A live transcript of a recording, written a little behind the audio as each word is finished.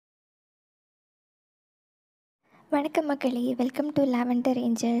வணக்கம் மக்களே, welcome to lavender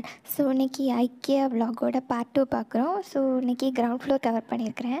angel. So இன்றைக்கி ஐக்கியா விலாகோட பார்ட் 2 பார்க்குறோம். ஸோ இன்றைக்கி கிரவுண்ட் ஃப்ளோர் கவர்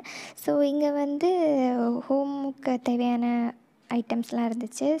பண்ணியிருக்கிறேன். ஸோ இங்கே வந்து ஹோமுக்கு தேவையான ஐட்டம்ஸ்லாம்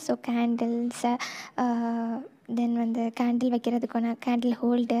இருந்துச்சு. ஸோ கேண்டில்ஸ், தென் வந்து கேண்டில் வைக்கிறதுக்கான கேண்டில்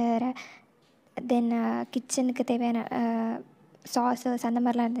ஹோல்டர், தென் கிச்சனுக்கு தேவையான சாஸஸ் அந்த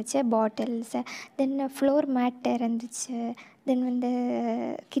மாதிரிலாம் இருந்துச்சு, பாட்டில்ஸ், தென் ஃப்ளோர் மேட்டு இருந்துச்சு, தென் வந்து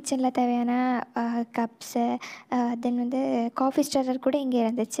கிச்சனில் தேவையான கப்ஸு, தென் வந்து காஃபி ஸ்டாரர் கூட இங்கே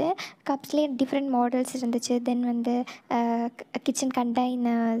இருந்துச்சு. கப்ஸ்லேயே டிஃப்ரெண்ட் மாடல்ஸ் இருந்துச்சு. தென் வந்து கிச்சன்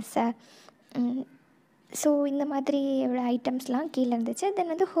கண்டெய்னர்ஸ், ஸோ இந்த மாதிரி உள்ள ஐட்டம்ஸ்லாம் கீழே இருந்துச்சு. தென்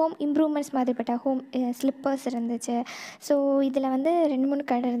வந்து ஹோம் இம்ப்ரூவ்மெண்ட்ஸ் மாதிரிப்பட்ட ஹோம் ஸ்லிப்பர்ஸ் இருந்துச்சு. ஸோ இதில் வந்து 2-3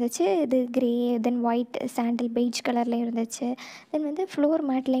 கலர் இருந்துச்சு. இது க்ரே, தென் ஒயிட், சாண்டில், பெய்ஜ் கலர்லேயும் இருந்துச்சு. தென் வந்து ஃப்ளோர்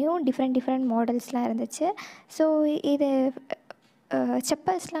மேட்லேயும் டிஃப்ரெண்ட் மாடல்ஸ்லாம் இருந்துச்சு. ஸோ இது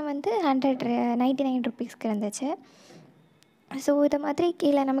செப்பல்ஸ்லாம் வந்து 199 ருபீஸ்க்கு இருந்துச்சு. ஸோ இதை மாதிரி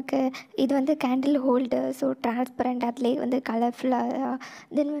கீழே நமக்கு இது வந்து கேண்டில் ஹோல்டர், ஸோ டிரான்ஸ்பரண்ட், அதிலே வந்து கலர்ஃபுல்லாக,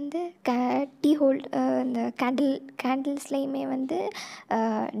 தென் வந்து டீ இந்த கேண்டில்ஸ்லேயுமே வந்து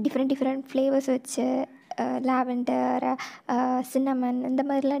டிஃப்ரெண்ட் ஃப்ளேவர்ஸ் வச்சு, லாவெண்டர், சின்னமன், இந்த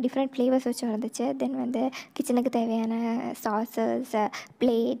மாதிரிலாம் டிஃப்ரெண்ட் ஃப்ளேவர்ஸ் வச்சு வந்துச்சு. தென் வந்து கிச்சனுக்கு தேவையான சாஸஸ்,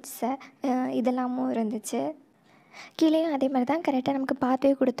 பிளேட்ஸ், இதெல்லாமும் இருந்துச்சு. கீழேயும் அதே மாதிரி தான் கரெக்டாக நமக்கு பார்ட்டே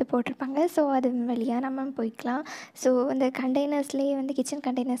கொடுத்து போட்டிருப்பாங்க. ஸோ அது வழியாக நம்ம போய்க்கலாம். ஸோ அந்த கண்டெய்னர்ஸ்லேயே வந்து கிச்சன்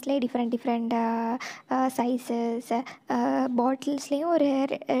கண்டெய்னர்ஸ்லேயே டிஃப்ரெண்ட் சைஸஸ், பாட்டில்ஸ்லேயும் ஒரு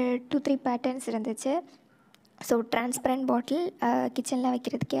 2-3 பேட்டர்ன்ஸ் இருந்துச்சு. ஸோ டிரான்ஸ்பரண்ட் பாட்டில் கிச்சனில்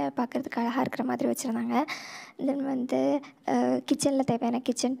வைக்கிறதுக்கே பார்க்குறதுக்கு அழகாக இருக்கிற மாதிரி வச்சுருந்தாங்க. தென் வந்து கிச்சனில் தேவையான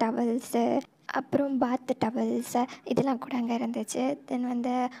கிச்சன் டவல்ஸு, அப்புறம் பாத் டவல்ஸு, இதெல்லாம் கூட அங்கே இருந்துச்சு. தென்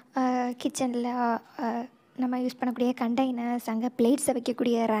வந்து கிச்சனில் நம்ம யூஸ் பண்ணக்கூடிய கண்டெய்னர்ஸ், அங்கே பிளேட்ஸை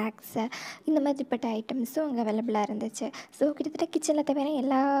வைக்கக்கூடிய ரேக்ஸு, இந்த மாதிரிப்பட்ட ஐட்டம்ஸும் அங்கே அவைலபிளாக இருந்துச்சு. ஸோ கிட்டத்தட்ட கிச்சனில் தேவையான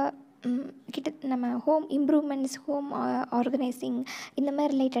எல்லா நம்ம ஹோம் இம்ப்ரூவ்மெண்ட்ஸ், ஹோம் ஆர்கனைசிங், இந்த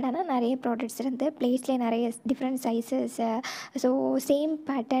மாதிரி ரிலேட்டடான நிறைய ப்ராடக்ட்ஸ் இருந்து. பிளேட்ஸ்லேயே நிறைய different sizes, so same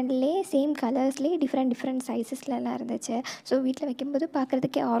பேட்டர்ன்லேயே same கலர்ஸ்லேயே different சைஸஸ்லாம் இருந்துச்சு. ஸோ வீட்டில் வைக்கும்போது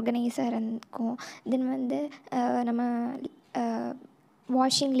பார்க்குறதுக்கே ஆர்கனைஸாக இருக்கும். தென் வந்து நம்ம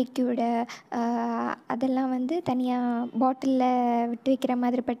வாஷிங் லிக்யூடு, அதெல்லாம் வந்து தனியாக பாட்டிலில் விட்டு வைக்கிற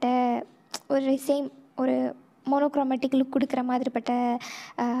மாதிரிப்பட்ட ஒரு மோனோக்ரோமேட்டிக் லுக் கொடுக்குற மாதிரிப்பட்ட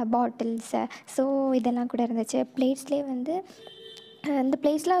பாட்டில்ஸு, ஸோ இதெல்லாம் கூட இருந்துச்சு. பிளேட்ஸ்லேயே வந்து இந்த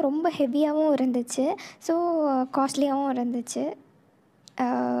பிளேட்ஸ்லாம் ரொம்ப ஹெவியாகவும் இருந்துச்சு, ஸோ காஸ்ட்லியாகவும் இருந்துச்சு.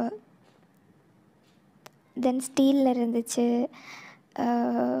 தென் ஸ்டீலில் இருந்துச்சு.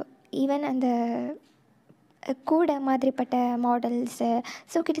 ஈவன் அந்த கூடை மாதிரிப்பட்ட மாடல்ஸு,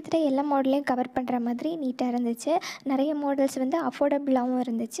 ஸோ கிட்டத்தட்ட எல்லா மாடலையும் கவர் பண்ணுற மாதிரி நீட்டாக இருந்துச்சு. நிறைய மாடல்ஸ் வந்து அஃபோர்டபுளாகவும்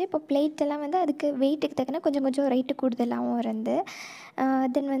இருந்துச்சு. இப்போ பிளேட்டெல்லாம் வந்து அதுக்கு வெயிட்டுக்கு தக்கன கொஞ்சம் ரேட்டு கூடுதலாகவும் இருந்து.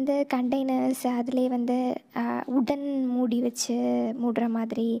 தென் வந்து கண்டெய்னர்ஸ், அதிலே வந்து உடன் மூடி வச்சு மூடுற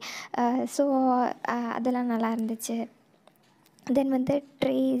மாதிரி, ஸோ அதெல்லாம் நல்லா இருந்துச்சு. தென் வந்து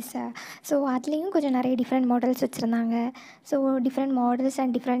ட்ரேஸ், ஸோ அதுலேயும் கொஞ்சம் நிறைய டிஃப்ரெண்ட் மாடல்ஸ் வச்சுருந்தாங்க. So different models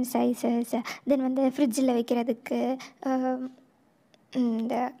and different sizes. தென் வந்து ஃப்ரிட்ஜில் வைக்கிறதுக்கு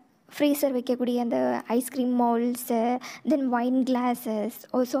இந்த ஃப்ரீசர் வைக்கக்கூடிய அந்த ஐஸ்கிரீம் மோல்ட்ஸு, தென் ஒயின் கிளாஸஸ்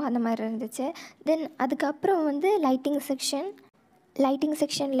ஸோ அந்த மாதிரி இருந்துச்சு. தென் அதுக்கப்புறம் வந்து லைட்டிங்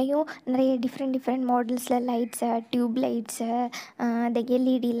செக்ஷன்லேயும் நிறைய டிஃப்ரெண்ட் மாடல்ஸில் லைட்ஸு, டியூப் லைட்ஸு, இந்த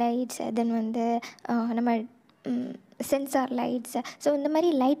எல்இடி லைட்ஸ், தென் வந்து நம்ம சென்சார் லைட்ஸ், ஸோ இந்த மாதிரி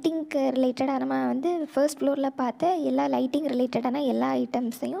லைட்டிங்க்கு ரிலேட்டடாக நம்ம வந்து ஃபர்ஸ்ட் ஃப்ளோரில் பார்த்த எல்லா லைட்டிங் ரிலேட்டடான எல்லா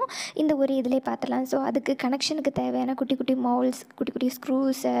ஐட்டம்ஸையும் இந்த ஒரு இதிலே பார்த்துடலாம். ஸோ அதுக்கு கனெக்ஷனுக்கு தேவையான குட்டி மவுல்ஸ், குட்டி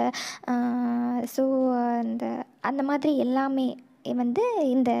ஸ்க்ரூஸு, ஸோ அந்த மாதிரி எல்லாமே வந்து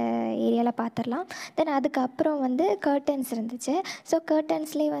இந்த ஏரியாவில் பார்த்துடலாம். தென் அதுக்கப்புறம் வந்து கர்டன்ஸ் இருந்துச்சு. ஸோ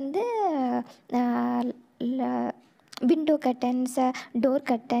கர்டன்ஸ்லேயே வந்து விண்டோ கர்டன்ஸு, டோர்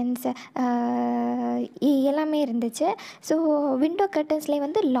கர்டன்ஸு, எல்லாமே இருந்துச்சு. ஸோ விண்டோ கர்டன்ஸ்லேயே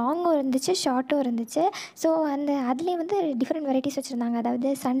வந்து லாங்கும் இருந்துச்சு, ஷார்ட்டும் இருந்துச்சு. ஸோ அதுலேயே வந்து டிஃப்ரெண்ட் வெரைட்டிஸ் வச்சுருந்தாங்க.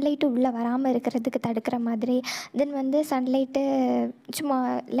 அதாவது சன்லைட்டு உள்ளே வராமல் இருக்கிறதுக்கு தடுக்கிற மாதிரி, தென் வந்து சன்லைட்டு சும்மா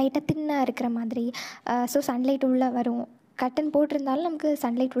லைட்டாக தின்னாக இருக்கிற மாதிரி, ஸோ சன்லைட் உள்ளே வரும், கர்டன் போட்டிருந்தாலும் நமக்கு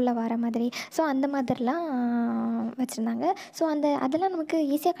சன்லைட் உள்ளே வர மாதிரி, ஸோ அந்த மாதிரிலாம் வச்சுருந்தாங்க. ஸோ அதெல்லாம் நமக்கு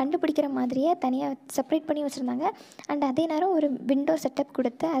ஈஸியாக கண்டுபிடிக்கிற மாதிரியே தனியாக செப்பரேட் பண்ணி வச்சுருந்தாங்க. அண்ட் அதே நேரம் ஒரு விண்டோ செட்டப்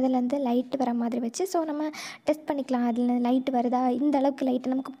கொடுத்து அதிலேருந்து லைட் வர மாதிரி வச்சு, ஸோ நம்ம டெஸ்ட் பண்ணிக்கலாம், அதில் லைட் வருதா, இந்த அளவுக்கு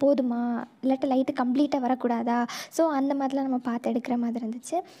லைட்டு நமக்கு போதுமா, இல்லாட்டி லைட்டு கம்ப்ளீட்டாக வரக்கூடாதா, ஸோ அந்த மாதிரிலாம் நம்ம பார்த்து எடுக்கிற மாதிரி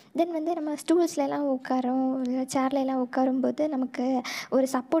இருந்துச்சு. தென் வந்து நம்ம ஸ்டூல்ஸ்லாம் இல்லை சேர்லலாம் உட்காரும்போது நமக்கு ஒரு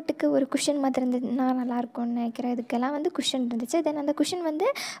சப்போர்ட்டுக்கு ஒரு குஷன் மாதிரி இருந்ததுன்னா நல்லாயிருக்கும்னு நினைக்கிறேன். இதுக்கெல்லாம் வந்து குஷன் இருந்துச்சு. தென் அந்த குஷன் வந்து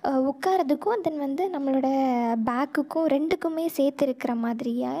உட்காரதுக்கும், தென் வந்து நம்மளோட பேக்குக்கும் 2க்குமே சேர்த்து இருக்கிற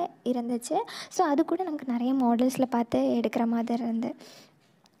மாதிரியே இருந்துச்சு. ஸோ அது கூட நமக்கு நிறைய மாடல்ஸில் பார்த்து எடுக்கிற மாதிரி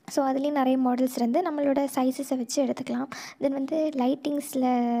ஸோ அதுலேயும் நிறைய மாடல்ஸ் நம்மளோட சைஸஸை வச்சு எடுத்துக்கலாம். தென் வந்து லைட்டிங்ஸில்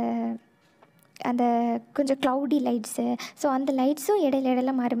அந்த கொஞ்சம் க்ளவுடி லைட்ஸு, ஸோ அந்த லைட்ஸும்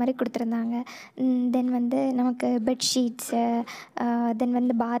இடையில மாறி மாறி கொடுத்துருந்தாங்க. தென் வந்து நமக்கு பெட்ஷீட்ஸு, தென்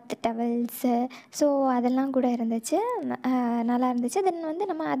வந்து பாத் டவல்ஸு, ஸோ அதெல்லாம் கூட இருந்துச்சு. நல்லா இருந்துச்சு. தென் வந்து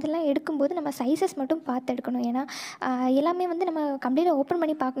நம்ம அதெல்லாம் எடுக்கும்போது நம்ம சைஸஸ் மட்டும் பார்த்து எடுக்கணும். ஏன்னா எல்லாமே வந்து நம்ம கம்ப்ளீட்டாக ஓப்பன்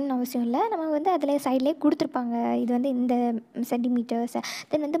பண்ணி பார்க்கணுன்னு அவசியம் இல்லை. நம்ம வந்து அதில் சைட்லேயே கொடுத்துருப்பாங்க, இது வந்து இந்த சென்டிமீட்டர்ஸ்.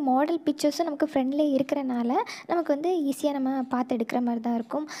 தென் வந்து மாடல் பிக்சர்ஸும் நமக்கு ஃப்ரெண்ட்லேயே இருக்கிறனால நமக்கு வந்து ஈஸியாக நம்ம பார்த்து எடுக்கிற மாதிரி தான்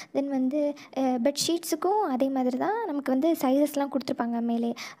இருக்கும். தென் வந்து பெட்ஷீட்ஸுக்கும் அதே மாதிரி தான் நமக்கு வந்து சைஸஸ்லாம் கொடுத்துருப்பாங்க மேலே.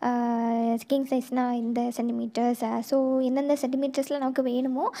 கிங் சைஸ்னால் இந்த சென்டிமீட்டர்ஸ், ஸோ எந்தெந்த சென்டிமீட்டர்ஸில் நமக்கு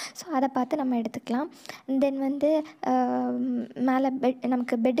வேணுமோ ஸோ அதை பார்த்து நம்ம எடுத்துக்கலாம். தென் வந்து மேலே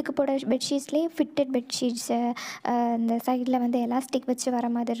நமக்கு பெட்டுக்கு போட பெட்ஷீட்ஸ்லேயே ஃபிட்டட் பெட்ஷீட்ஸு, இந்த சைடில் வந்து எலாஸ்டிக் வச்சு வர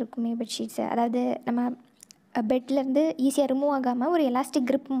மாதிரி இருக்குமே பெட்ஷீட்ஸு, அதாவது நம்ம பெட்லேருந்து ஈஸியாக ரிமூவ் ஆகாமல் ஒரு எலாஸ்டிக்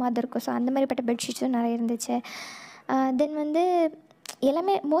க்ரிப் மாதிரி இருக்கும். ஸோ அந்த மாதிரிப்பட்ட பெட்ஷீட்ஸும் நிறைய இருந்துச்சு. தென் வந்து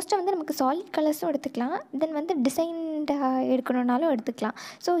எல்லாமே மோஸ்ட்டாக வந்து நமக்கு சாலிட் கலர்ஸும் எடுத்துக்கலாம். தென் வந்து டிசைன்டாக எடுக்கணுன்னாலும் எடுத்துக்கலாம்.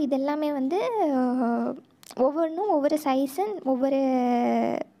 ஸோ இது எல்லாமே வந்து ஒவ்வொன்றும் ஒவ்வொரு சைஸு, ஒவ்வொரு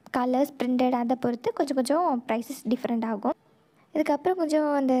கலர்ஸ் பிரிண்டட் அதை பொறுத்து கொஞ்சம் கொஞ்சம் ப்ரைஸஸ் டிஃப்ரெண்ட் ஆகும். இதுக்கப்புறம் கொஞ்சம்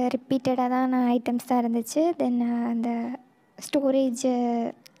அந்த ரிப்பீட்டடாக தான் ஐட்டம்ஸ் தான் இருந்துச்சு. தென் அந்த ஸ்டோரேஜு,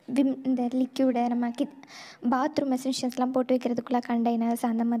 இந்த லிக்யூடு, நம்ம பாத்ரூம் எசென்ஷியல்ஸ்லாம் போட்டு வைக்கிறதுக்குள்ள கண்டெய்னர்ஸ்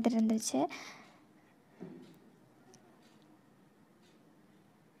அந்த மாதிரி இருந்துச்சு.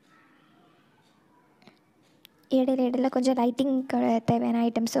 இடையில கொஞ்சம் லைட்டிங்க்கு தேவையான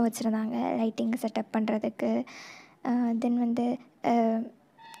ஐட்டம்ஸும் வச்சுருந்தாங்க, லைட்டிங் செட்டப் பண்ணுறதுக்கு. தென் வந்து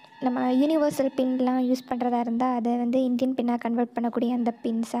நம்ம யூனிவர்சல் பின்லாம் யூஸ் பண்ணுறதா இருந்தால் அதை வந்து இந்தியன் பின்னாக கன்வெர்ட் பண்ணக்கூடிய அந்த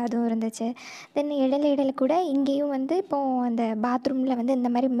பின்ஸ் அதுவும் இருந்துச்சு. தென் இடையில கூட இங்கேயும் வந்து இப்போது அந்த பாத்ரூமில் வந்து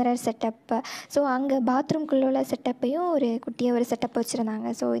இந்த மாதிரி மிரர் செட்டப்பு, ஸோ அங்கே பாத்ரூம்குள்ளே உள்ள செட்டப்பையும் ஒரு குட்டியாக ஒரு செட்டப் வச்சுருந்தாங்க.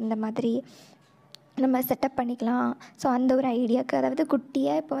 ஸோ இந்த மாதிரி நம்ம செட்டப் பண்ணிக்கலாம். ஸோ அந்த ஒரு ஐடியாவுக்கு, அதாவது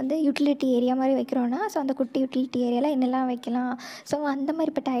குட்டியாக இப்போ வந்து யூட்டிலிட்டி ஏரியா மாதிரி வைக்கிறோன்னா ஸோ அந்த குட்டி யூட்டிலிட்டி ஏரியாவில் என்னெல்லாம் வைக்கலாம், ஸோ அந்த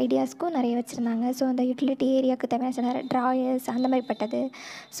மாதிரிப்பட்ட ஐடியாஸ்க்கும் நிறைய வச்சுருந்தாங்க. ஸோ அந்த யூட்டிலிட்டி ஏரியாவுக்கு தேவையான சில ட்ராயர்ஸ் அந்த மாதிரிப்பட்டது.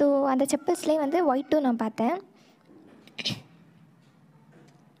 ஸோ அந்த செப்பல்ஸ்லேயே வந்து ஒயிட்டும் நான் பார்த்தேன்.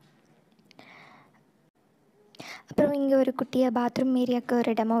 அப்புறம் இங்கே ஒரு குட்டியாக பாத்ரூம் ஏரியாவுக்கு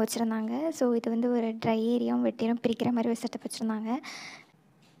ஒரு டெமோ வச்சுருந்தாங்க. ஸோ இது வந்து ஒரு ட்ரை ஏரியாவும் வெட்டியும் பிரிக்கிற மாதிரி ஒரு செட்டப் வச்சுருந்தாங்க.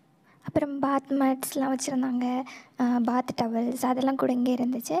 அப்புறம் பாத் மேட்ஸ்லாம் வச்சுருந்தாங்க, பாத் டவல்ஸ் அதெல்லாம் கூட இங்கே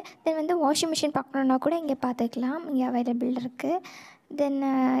இருந்துச்சு. தென் வந்து வாஷிங் மிஷின் பார்க்கணுன்னா கூட இங்கே பார்த்துக்கலாம், இங்கே அவைலபிள் இருக்குது. தென்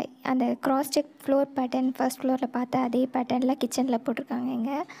அந்த cross check floor pattern first ஃப்ளோரில் பார்த்த அதே பேட்டர்னில் கிச்சனில் போட்டிருக்காங்க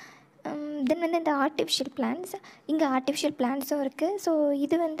இங்கே. தென் வந்து இந்த ஆர்டிஃபிஷியல் பிளான்ட்ஸ், இங்கே ஆர்டிஃபிஷியல் பிளான்ட்ஸும் இருக்குது. ஸோ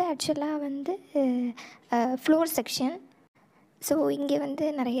இது வந்து ஆக்சுவலாக வந்து ஃப்ளோர் செக்ஷன். ஸோ இங்கே வந்து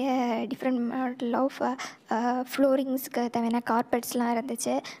நிறைய டிஃப்ரெண்ட் மாடல் ஆஃப் ஃப்ளோரிங்ஸ்க்கு தேவையான கார்பெட்ஸ்லாம்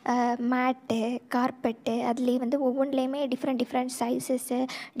இருந்துச்சு. மேட்டு, கார்பெட்டு, அதுலேயே வந்து ஒவ்வொன்றுலேயுமே டிஃப்ரெண்ட் சைஸஸ்ஸு,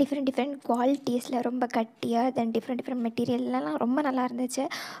 டிஃப்ரெண்ட் குவாலிட்டிஸில் ரொம்ப கட்டியாக, தென் டிஃப்ரெண்ட் மெட்டீரியல்லாம் ரொம்ப நல்லா இருந்துச்சு.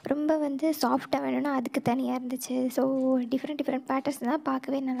 ரொம்ப வந்து சாஃப்டாக வேணும்னா அதுக்கு தனியாக இருந்துச்சு. ஸோ டிஃப்ரெண்ட் பேட்டர்ன்ஸ் தான்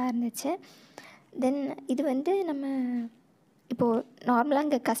பார்க்கவே நல்லா இருந்துச்சு. தென் இது வந்து நம்ம இப்போது நார்மலாக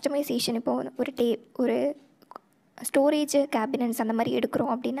இங்கே கஸ்டமைசேஷன், இப்போது ஒரு ஸ்டோரேஜ் கேபினட்ஸ் அந்த மாதிரி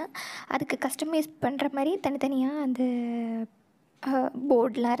எடுக்கிறோம் அப்படின்னா அதுக்கு கஸ்டமைஸ் பண்ணுற மாதிரி தனித்தனியாக அந்த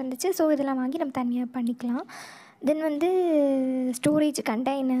போர்டெலாம் இருந்துச்சு. ஸோ இதெல்லாம் வாங்கி நம்ம தனியாக பண்ணிக்கலாம். தென் வந்து ஸ்டோரேஜ்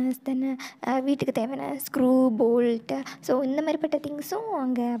கண்டெய்னர்ஸ், தென் வீட்டுக்கு தேவையான ஸ்க்ரூ, போல்ட்டு, ஸோ இந்த மாதிரிப்பட்ட திங்ஸும்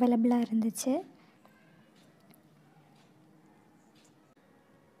அங்கே அவைலபிளாக இருந்துச்சு.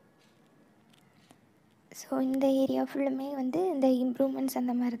 ஸோ இந்த ஏரியா ஃபுல்லுமே வந்து இந்த இம்ப்ரூவ்மெண்ட்ஸ்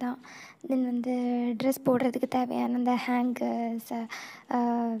அந்த மாதிரி தான். தென் வந்து ட்ரெஸ் போடுறதுக்கு தேவையான அந்த ஹேங்கர்ஸ்,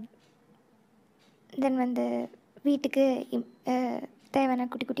 தென் வந்து வீட்டுக்கு தேவையான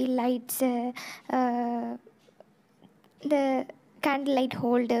குட்டி லைட்ஸு, இந்த கேண்டில் லைட்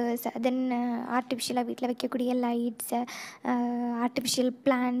ஹோல்டர்ஸ், தென் ஆர்டிஃபிஷியலாக வீட்டில் வைக்கக்கூடிய லைட்ஸு, ஆர்டிஃபிஷியல்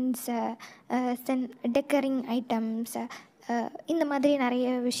பிளான்ட்ஸு, தென் டெக்கரிங் ஐட்டம்ஸு, இந்த மாதிரி நிறைய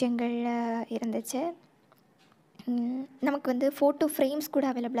விஷயங்கள் இருந்துச்சு. நமக்கு வந்து ஃபோட்டோ ஃப்ரேம்ஸ் கூட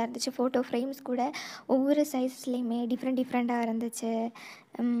அவைலபிளாக இருந்துச்சு. ஃபோட்டோ ஃப்ரேம்ஸ் கூட ஒவ்வொரு சைஸ்லேயுமே டிஃப்ரெண்ட்டாக இருந்துச்சு.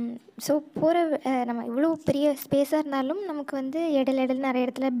 ஸோ நம்ம இவ்வளோ பெரிய ஸ்பேஸாக இருந்தாலும் நமக்கு வந்து இடையில நிறைய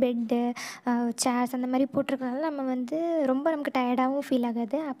இடத்துல பெட்டு, சேர்ஸ் அந்த மாதிரி போட்டிருக்கனால நம்ம வந்து ரொம்ப நமக்கு டயர்டாகவும் ஃபீல்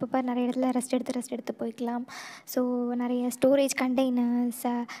ஆகாது. அப்பப்போ நிறைய இடத்துல ரெஸ்ட் எடுத்து போய்க்கலாம். ஸோ நிறைய ஸ்டோரேஜ் கண்டெய்னர்ஸ்,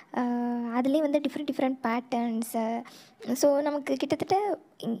 அதுலேயே வந்து டிஃப்ரெண்ட் பேட்டர்ன்ஸு, ஸோ நமக்கு கிட்டத்தட்ட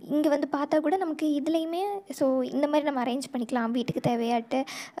இங்கே வந்து பார்த்தா கூட நமக்கு இதுலேயுமே ஸோ இந்த மாதிரி நம்ம அரேஞ்ச் பண்ணிக்கலாம் வீட்டுக்கு தேவையாட்டு.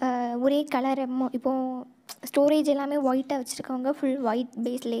 ஒரே கலர் இப்போது ஸ்டோரேஜ் எல்லாமே ஒயிட்டாக வச்சுருக்கவங்க ஃபுல் ஒயிட்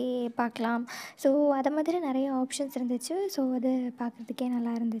பேஸ்லேயே பார்க்கலாம். ஸோ அதை மாதிரி நிறைய ஆப்ஷன்ஸ் இருந்துச்சு. ஸோ அது பார்க்குறதுக்கே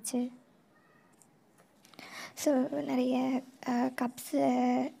நல்லா இருந்துச்சு. ஸோ நிறைய கப்ஸு,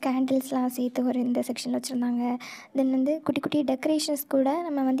 கேண்டில்ஸ்லாம் சேர்த்து ஒரு இந்த செக்ஷனில் வச்சுருந்தாங்க. தென் வந்து குட்டி குட்டி டெக்கரேஷன்ஸ் கூட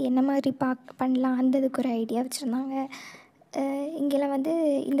நம்ம வந்து என்ன மாதிரி பண்ணலாம் அந்த இதுக்கு ஒரு ஐடியா வச்சுருந்தாங்க. இங்கெல்லாம் வந்து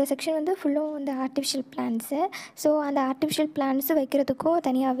இந்த செக்ஷன் வந்து ஃபுல்லும் இந்த ஆர்டிஃபிஷியல் பிளான்ட்ஸு. ஸோ அந்த ஆர்டிஃபிஷியல் பிளான்ட்ஸு வைக்கிறதுக்கும்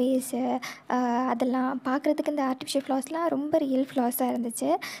தனியாக வேஸு, அதெல்லாம் பார்க்குறதுக்கு இந்த ஆர்டிஃபிஷியல் ஃப்ளார்ஸ்லாம் ரொம்ப ரியல் ஃப்ளார்ஸாக இருந்துச்சு.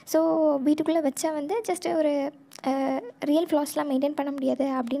 ஸோ வீட்டுக்குள்ளே வச்சா வந்து ஜஸ்ட்டு ஒரு ரியல் ஃப்ளார்ஸ்லாம் மெயின்டைன் பண்ண முடியாது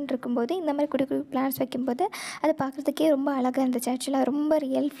அப்படின்னு இருக்கும்போது இந்த மாதிரி குட்டி குட்டி பிளான்ட்ஸ் வைக்கும்போது அது பார்க்குறதுக்கே ரொம்ப அழகாக இருந்துச்சு. ஆக்சுவலாக ரொம்ப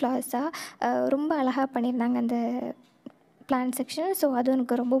ரியல் ஃப்ளார்ஸாக ரொம்ப அழகாக பண்ணியிருந்தாங்க அந்த பிளான்ட் செக்ஷன். ஸோ அது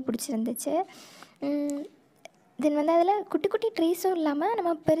எனக்கு ரொம்ப பிடிச்சிருந்துச்சு. தென் வந்து அதில் குட்டி குட்டி ட்ரீஸும் இல்லாமல்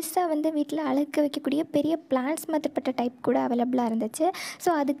நம்ம பெருசாக வந்து வீட்டில் அழகு வைக்கக்கூடிய பெரிய பிளான்ட்ஸ் மாதிரிப்பட்ட டைப் கூட அவைலபிளாக இருந்துச்சு. ஸோ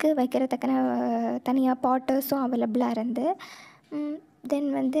அதுக்கு வைக்கிறதுக்கான தனியாக பாட்டர்ஸும் அவைலபிளாக இருந்து, தென்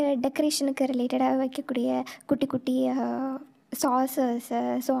வந்து டெக்கரேஷனுக்கு ரிலேட்டடாக வைக்கக்கூடிய குட்டி குட்டி சாஸர்ஸு,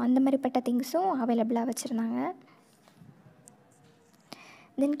 ஸோ அந்த மாதிரிப்பட்ட திங்ஸும் அவைலபிளாக வச்சுருந்தாங்க.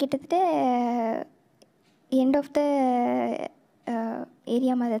 தென் கிட்டத்தட்ட எண்ட் ஆஃப் த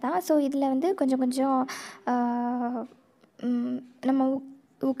ஏரியா மாதிரி தான். ஸோ இதில் வந்து கொஞ்சம் கொஞ்சம் நம்ம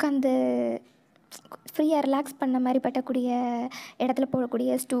உட்காந்து ஃப்ரீயாக ரிலாக்ஸ் பண்ண மாதிரி பட்டக்கூடிய இடத்துல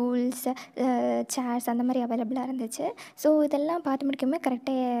போடக்கூடிய ஸ்டூல்ஸ், சேர்ஸ் அந்த மாதிரி அவைலபிளாக இருந்துச்சு. ஸோ இதெல்லாம் பார்த்து முடிக்குமே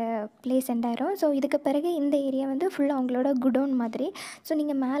கரெக்டாக ப்ளேஸ் எண்ட் ஆயிரும். ஸோ இதுக்கு பிறகு இந்த ஏரியா வந்து ஃபுல்லாக அவங்களோட குடோன் மாதிரி. ஸோ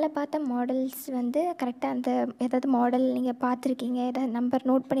நீங்கள் மேலே பார்த்த மாடல்ஸ் வந்து கரெக்டாக அந்த ஏதாவது மாடல் நீங்கள் பார்த்துருக்கீங்க, ஏதாவது நம்பர்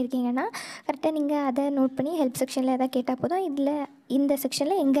நோட் பண்ணியிருக்கீங்கன்னா கரெக்டாக நீங்கள் அதை நோட் பண்ணி ஹெல்ப் செக்ஷனில் எதாவது கேட்டால் போதும். இதில் இந்த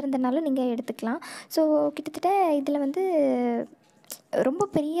செக்ஷனில் எங்கே இருந்தனாலும் நீங்கள் எடுத்துக்கலாம். ஸோ கிட்டத்தட்ட இதில் வந்து ரொம்ப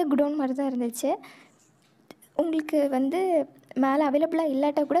பெரிய குடோன் மாதிரி தான் இருந்துச்சு. உங்களுக்கு வந்து மேலே அவைலபிளாக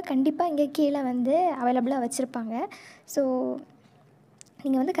இல்லாட்டால் கூட கண்டிப்பாக இங்கே கீழே வந்து அவைலபிளாக வச்சுருப்பாங்க. ஸோ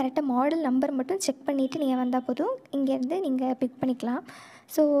நீங்கள் வந்து கரெக்டாக மாடல் நம்பர் மட்டும் செக் பண்ணிவிட்டு நீங்கள் வந்தால் போதும், இங்கேருந்து நீங்கள் பிக் பண்ணிக்கலாம்.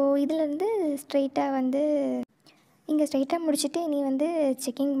 ஸோ இதிலேருந்து ஸ்ட்ரெயிட்டாக வந்து இங்கே ஸ்ட்ரெயிட்டாக முடிச்சுட்டு நீ வந்து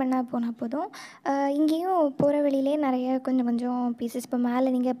செக்கிங் பண்ணால் போனால் போதும். இங்கேயும் போகிற வழியிலே நிறைய கொஞ்சம் கொஞ்சம் பீசஸ் இப்போ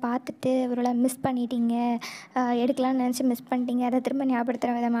மேலே நீங்கள் பார்த்துட்டு ஒருவேளை மிஸ் பண்ணிட்டீங்க, எடுக்கலாம்னு நினச்சி மிஸ் பண்ணிட்டீங்க, அதை திரும்ப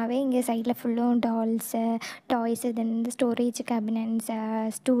ஞாபகப்படுத்துகிற விதமாகவே இங்கே சைடில் ஃபுல்லும் டால்ஸு, டாய்ஸு, தென் இந்த ஸ்டோரேஜ் கேபினட்ஸு,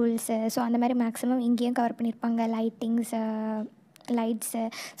 ஸ்டூல்ஸு, ஸோ அந்த மாதிரி மேக்ஸிமம் இங்கேயும் கவர் பண்ணியிருப்பாங்க. லைட்ஸு,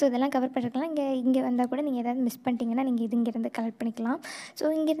 ஸோ இதெல்லாம் கவர் பண்ணிருக்கலாம். இங்கே வந்தால் கூட நீங்கள் எதாவது மிஸ் பண்ணிட்டீங்கன்னா நீங்கள் இது இங்கேருந்து கலெக்ட் பண்ணிக்கலாம். ஸோ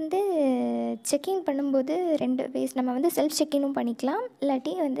இங்கேருந்து செக்கிங் பண்ணும்போது 2 வேஸ், நம்ம வந்து செல்ஃப் செக்கினும் பண்ணிக்கலாம்,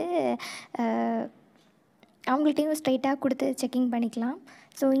 இல்லாட்டி வந்து அவங்கள்ட்டையும் ஸ்ட்ரைட்டாக கொடுத்து செக்கிங் பண்ணிக்கலாம்.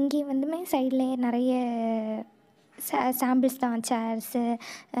 ஸோ இங்கே வந்துமே சைட்லேயே நிறைய சாம்பிள்ஸ் தான், சேர்ஸு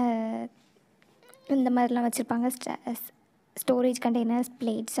இந்த மாதிரிலாம் வச்சுருப்பாங்க, ஸ்டோரேஜ் கண்டெய்னர்ஸ்,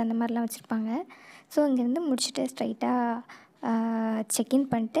 பிளேட்ஸ் அந்த மாதிரிலாம் வச்சுருப்பாங்க. ஸோ இங்கேருந்து முடிச்சுட்டு ஸ்ட்ரைட்டாக செக்இன்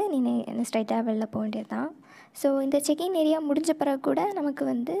பண்ணிட்டு நீங்கள் ஸ்ட்ரைட்டாக வெளில போக வேண்டியது தான். ஸோ இந்த செக்இன் ஏரியா முடிஞ்ச பிறகு கூட நமக்கு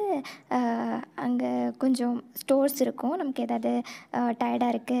வந்து அங்கே கொஞ்சம் ஸ்டோர்ஸ் இருக்கும். நமக்கு ஏதாவது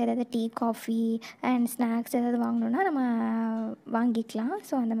டயர்டாக இருக்குது, ஏதாவது டீ, காஃபி அண்ட் ஸ்நாக்ஸ் ஏதாவது வாங்கணுன்னா நம்ம வாங்கிக்கலாம்.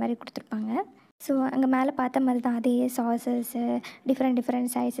 ஸோ அந்த மாதிரி கொடுத்துருப்பாங்க. ஸோ அங்கே மேலே பார்த்த மாதிரி தான் அதே சாஸஸ்ஸு,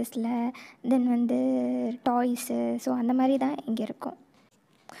 டிஃப்ரெண்ட் சைஸஸில், தென் வந்து டாய்ஸு, ஸோ அந்த மாதிரி தான் இங்கே இருக்கும்.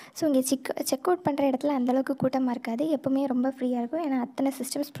 ஸோ இங்கே செக் அவுட் பண்ணுற இடத்துல அந்தளவுக்கு கூட்டமாக இருக்காது, எப்போவுமே ரொம்ப ஃப்ரீயாக இருக்கும். ஏன்னா அத்தனை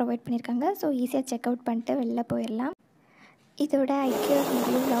சிஸ்டம்ஸ் ப்ரொவைட் பண்ணியிருக்காங்க. ஸோ ஈஸியாக செக் அவுட் பண்ணிட்டு வெளில போயிடலாம். இதோட ஐக்கியா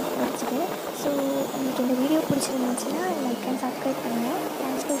வீடியோ வ்ளாக் முடிச்சுது. ஸோ உங்களுக்கு இந்த வீடியோ பிடிச்சிருந்துச்சுன்னா லைக் அண்ட் சப்ஸ்கிரைப் பண்ணுங்கள்.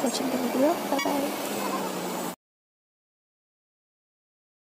 தேங்க்ஸ் ஃபார் வாட்சிங் த வீடியோ. பை.